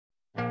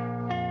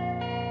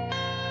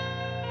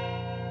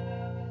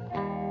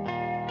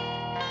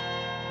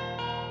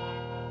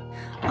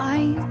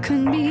I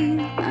can be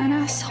an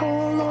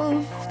asshole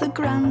of the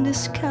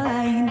grandest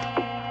kind.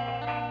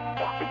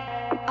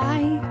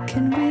 I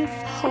can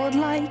withhold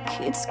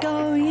like it's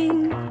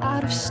going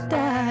out of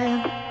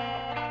style.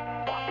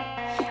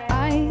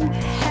 I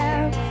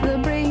have the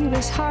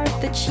bravest heart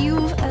that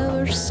you've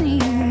ever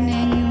seen,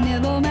 and you've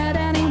never met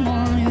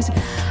anyone who's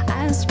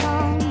as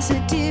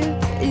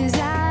positive as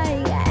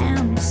I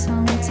am.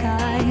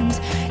 Sometimes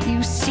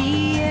you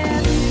see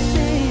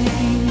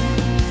everything,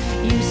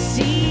 you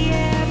see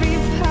every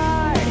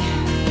part,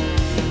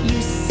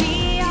 you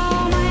see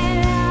all my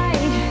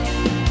light,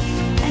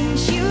 and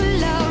you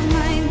love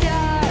my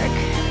dark.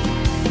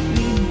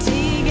 You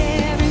dig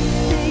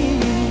everything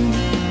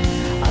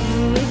of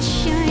which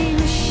I'm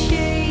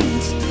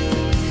ashamed.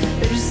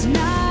 There's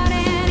not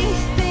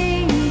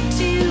anything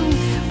to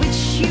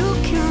which you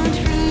can't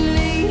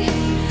relate,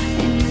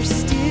 and you're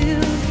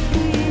still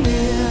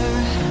here.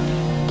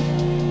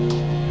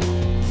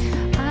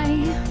 I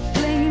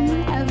blame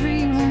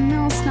everyone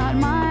else, not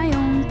my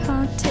own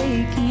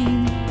partaking.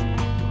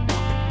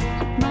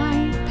 My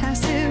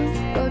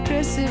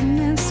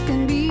passive-aggressiveness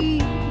can be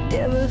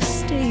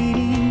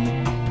devastating.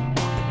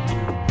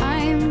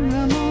 I'm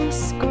the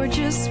most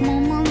gorgeous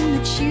woman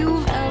that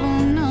you've ever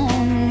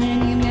known, and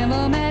you've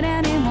never met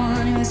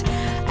anyone who's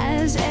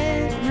as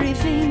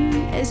everything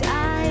as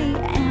I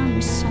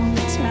am.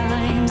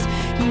 Sometimes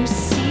you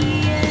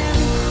see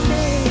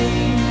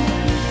everything,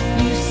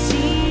 you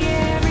see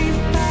every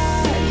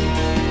part,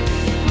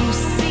 you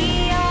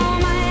see all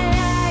my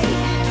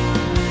light,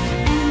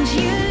 and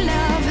you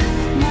love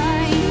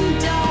my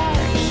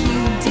dark.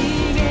 You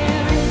dig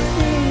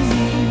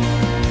everything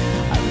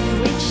of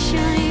which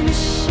I'm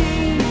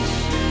ashamed.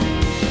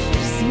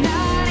 There's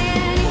not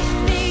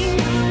anything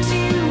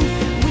to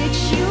which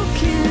you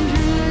can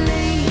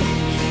relate,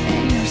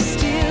 and you're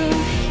still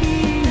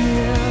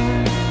here.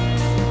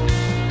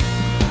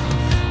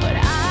 But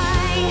I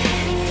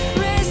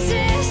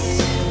resist,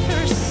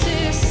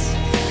 persists,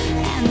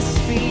 and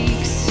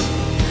speaks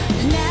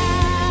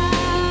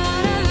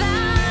louder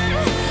than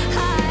I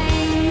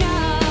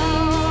know.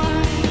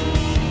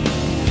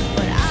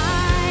 But I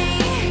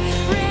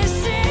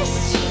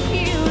resist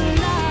you,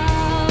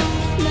 love,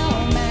 no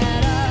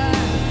matter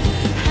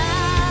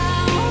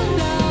how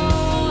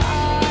low or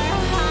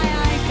high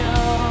I go.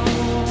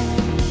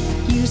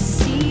 You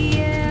see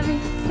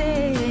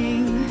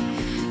everything,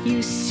 you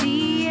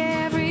see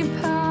every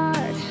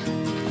part,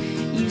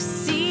 you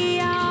see